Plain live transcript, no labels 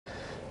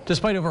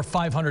Despite over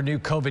 500 new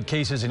COVID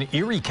cases in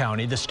Erie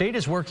County, the state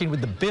is working with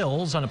the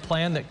Bills on a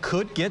plan that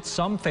could get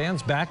some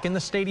fans back in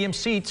the stadium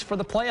seats for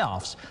the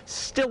playoffs.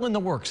 Still in the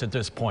works at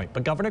this point,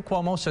 but Governor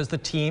Cuomo says the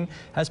team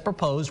has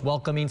proposed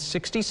welcoming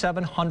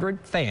 6,700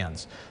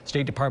 fans.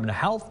 State Department of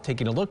Health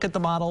taking a look at the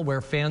model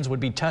where fans would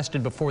be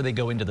tested before they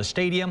go into the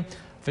stadium.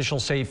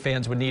 Officials say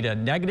fans would need a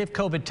negative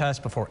COVID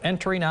test before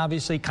entering,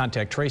 obviously,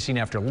 contact tracing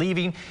after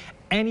leaving.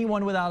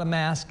 Anyone without a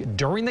mask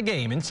during the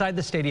game inside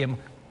the stadium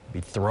will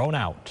be thrown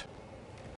out.